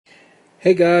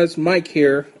Hey guys, Mike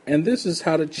here, and this is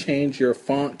how to change your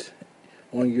font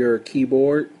on your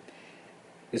keyboard.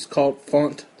 It's called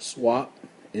FontSwap.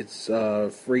 It's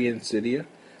free in Cydia.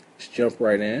 Let's jump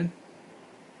right in.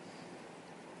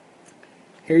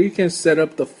 Here you can set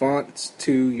up the fonts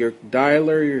to your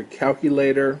dialer, your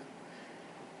calculator,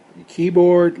 your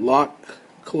keyboard, lock,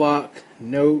 clock,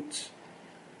 notes.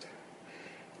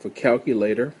 For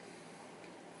calculator,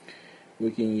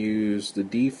 we can use the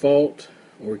default,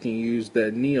 or we can use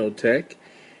that Neotech,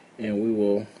 and we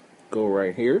will go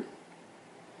right here.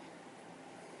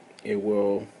 It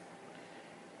will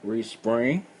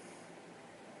respring.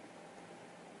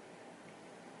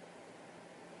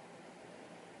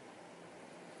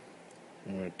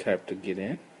 I'm going to tap to get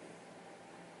in.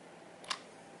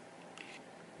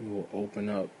 We will open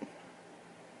up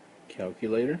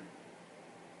calculator,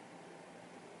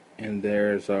 and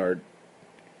there's our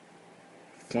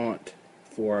font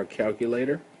for our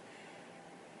calculator.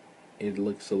 It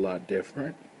looks a lot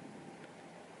different.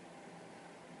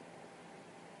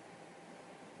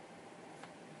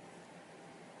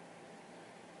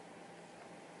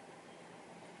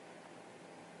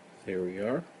 There we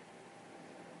are.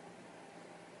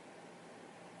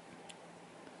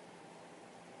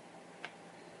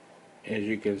 As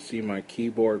you can see, my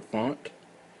keyboard font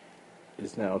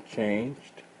is now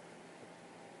changed.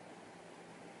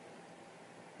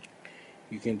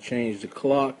 You can change the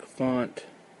clock font.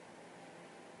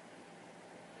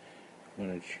 I'm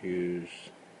going to choose,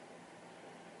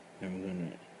 I'm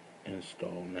going to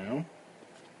install now.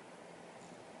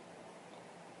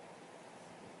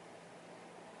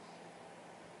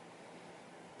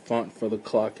 Font for the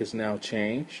clock is now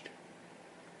changed.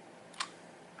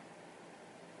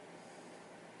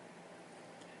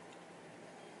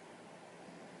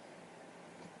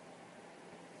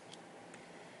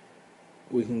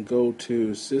 We can go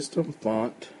to System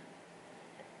Font,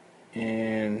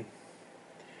 and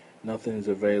nothing's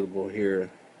available here.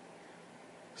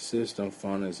 System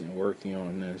Font isn't working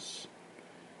on this.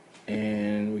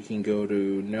 And we can go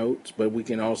to Notes, but we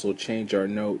can also change our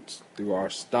notes through our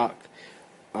stock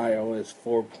iOS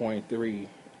 4.3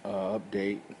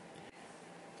 update.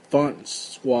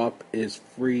 FontSwap is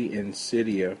free in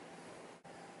Cydia.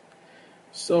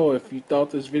 So if you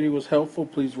thought this video was helpful,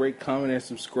 please rate, comment, and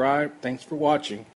subscribe. Thanks for watching.